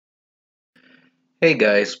Hey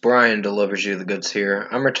guys, Brian delivers you the goods here.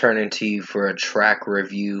 I'm returning to you for a track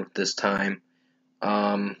review this time.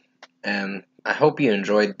 Um, and I hope you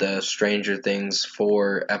enjoyed the Stranger Things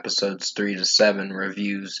 4 episodes 3 to 7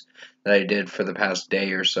 reviews that I did for the past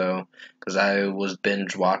day or so, because I was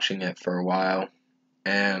binge watching it for a while.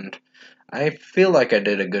 And I feel like I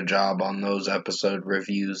did a good job on those episode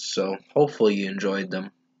reviews, so hopefully you enjoyed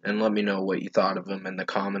them. And let me know what you thought of them in the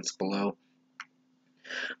comments below.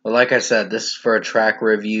 But like I said, this is for a track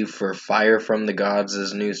review for Fire from the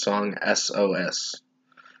Gods' new song SOS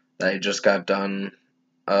that I just got done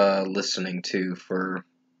listening to for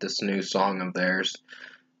this new song of theirs.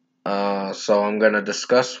 So I'm going to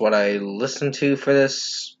discuss what I listened to for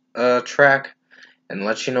this track and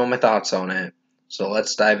let you know my thoughts on it. So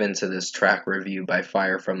let's dive into this track review by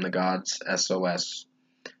Fire from the Gods SOS.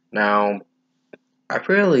 Now, I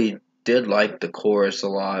really did like the chorus a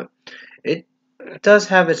lot. It does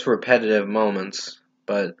have its repetitive moments,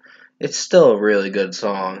 but it's still a really good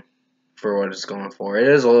song for what it's going for. It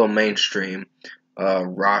is a little mainstream,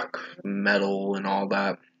 rock, metal, and all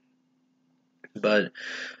that. But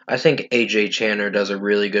I think AJ Channer does a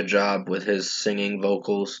really good job with his singing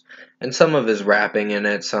vocals, and some of his rapping in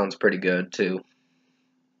it sounds pretty good too.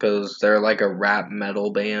 Because they're like a rap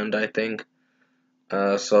metal band, I think.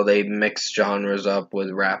 So they mix genres up with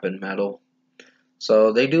rap and metal.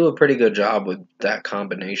 So they do a pretty good job with that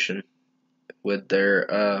combination with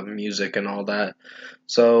their music and all that.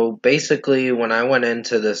 So basically, when I went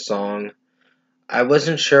into this song, I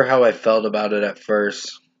wasn't sure how I felt about it at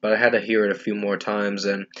first, but I had to hear it a few more times,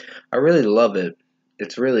 and I really love it.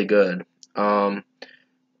 It's really good. Um,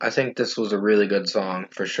 I think this was a really good song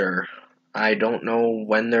for sure. I don't know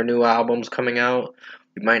when their new album's coming out.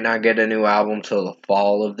 We might not get a new album till the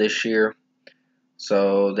fall of this year,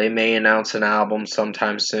 so they may announce an album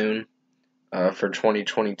sometime soon for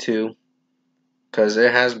 2022. Because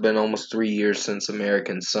it has been almost 3 years since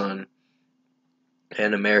American Sun,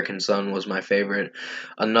 and American Sun was my favorite.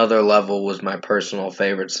 Another Level was my personal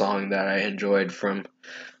favorite song that I enjoyed from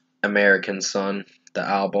American Sun, the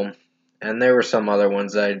album. And there were some other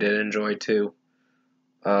ones that I did enjoy too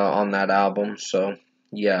on that album. So,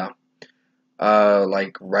 yeah.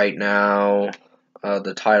 Like Right Now,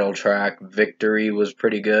 the title track, Victory, was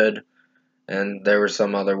pretty good. And there were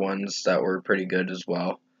some other ones that were pretty good as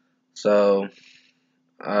well. So,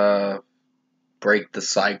 uh, Break the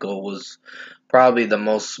Cycle was probably the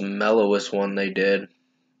most mellowest one they did,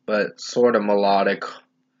 but sort of melodic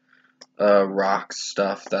rock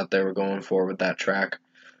stuff that they were going for with that track.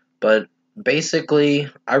 But basically,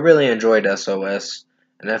 I really enjoyed SOS,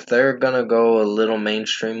 and if they're gonna go a little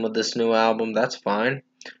mainstream with this new album, that's fine.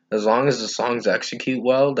 As long as the songs execute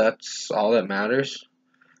well, that's all that matters.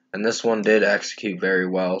 And this one did execute very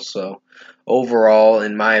well, so overall,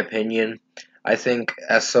 in my opinion, I think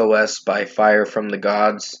SOS by Fire from the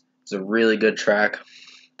Gods is a really good track.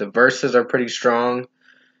 The verses are pretty strong,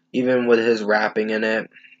 even with his rapping in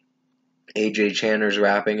it. AJ Channer's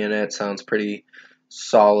rapping in it sounds pretty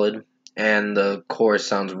solid, and the chorus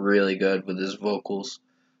sounds really good with his vocals.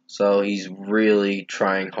 So he's really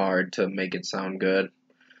trying hard to make it sound good,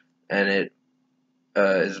 and it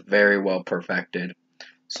is very well perfected.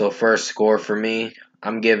 So for a score for me,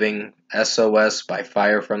 I'm giving SOS by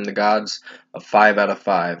Fire from the Gods a 5 out of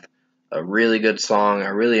 5. A really good song. I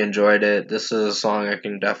really enjoyed it. This is a song I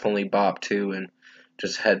can definitely bop to and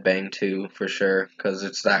just headbang to for sure because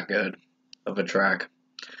it's that good of a track.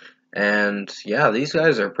 And yeah, these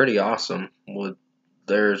guys are pretty awesome with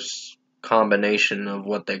their combination of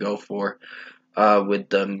what they go for with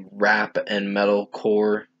the rap and metal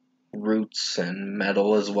core roots and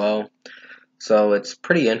metal as well. So it's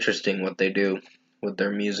pretty interesting what they do with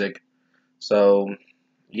their music. So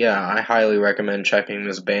yeah, I highly recommend checking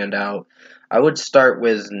this band out. I would start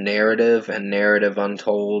with Narrative and Narrative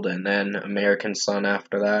Untold and then American Sun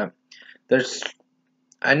after that. There's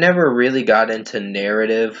I never really got into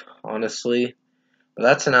Narrative, honestly. But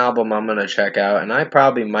that's an album I'm gonna check out, and I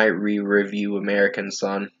probably might re-review American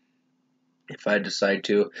Sun if I decide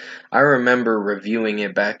to. I remember reviewing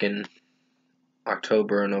it back in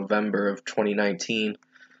October or November of 2019.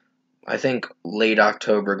 I think late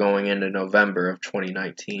October going into November of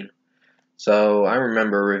 2019. So I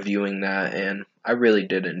remember reviewing that, and I really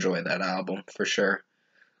did enjoy that album for sure.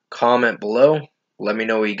 Comment below. Let me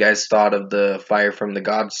know what you guys thought of the Fire from the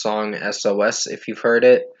Gods song SOS if you've heard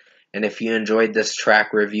it. And if you enjoyed this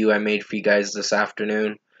track review I made for you guys this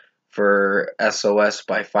afternoon for SOS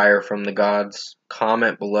by Fire from the Gods,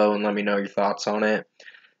 comment below and let me know your thoughts on it.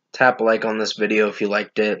 Tap like on this video if you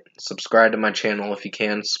liked it. Subscribe to my channel if you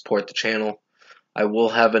can. Support the channel. I will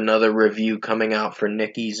have another review coming out for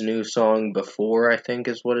Nicki's new song, Before, I think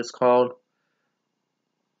is what it's called.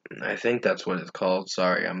 I think that's what it's called.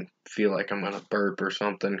 Sorry, I feel like I'm gonna burp or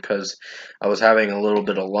something because I was having a little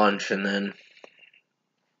bit of lunch and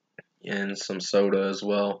some soda as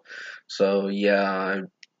well. So yeah,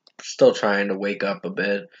 I'm still trying to wake up a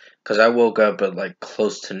bit because I woke up at like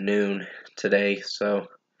close to noon today. So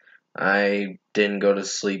I didn't go to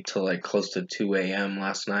sleep till like close to 2 a.m.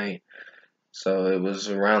 last night. So it was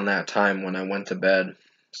around that time when I went to bed.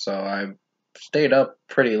 So I stayed up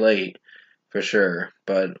pretty late for sure,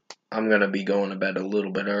 but I'm gonna be going to bed a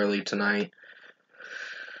little bit early tonight.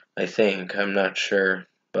 I think. I'm not sure,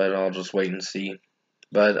 but I'll just wait and see.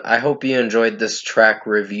 But I hope you enjoyed this track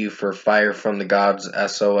review for Fire from the Gods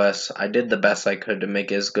SOS. I did the best I could to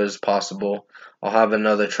make it as good as possible. I'll have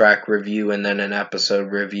another track review and then an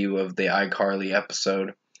episode review of the iCarly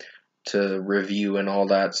episode to review and all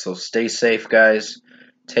that. So stay safe, guys.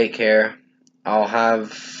 Take care. I'll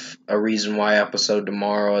have a Reason Why episode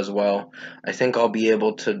tomorrow as well. I think I'll be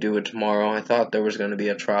able to do it tomorrow. I thought there was going to be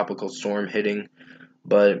a tropical storm hitting,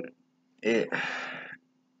 but it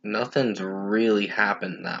nothing's really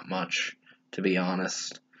happened that much, to be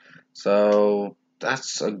honest. So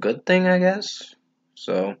that's a good thing, I guess.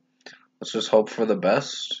 So let's just hope for the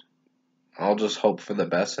best. I'll just hope for the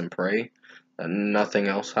best and pray that nothing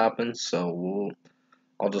else happens. So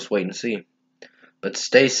I'll just wait and see. But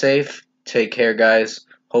stay safe. Take care, guys.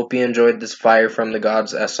 Hope you enjoyed this Fire from the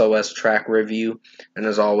Gods SOS track review. And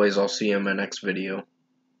as always, I'll see you in my next video.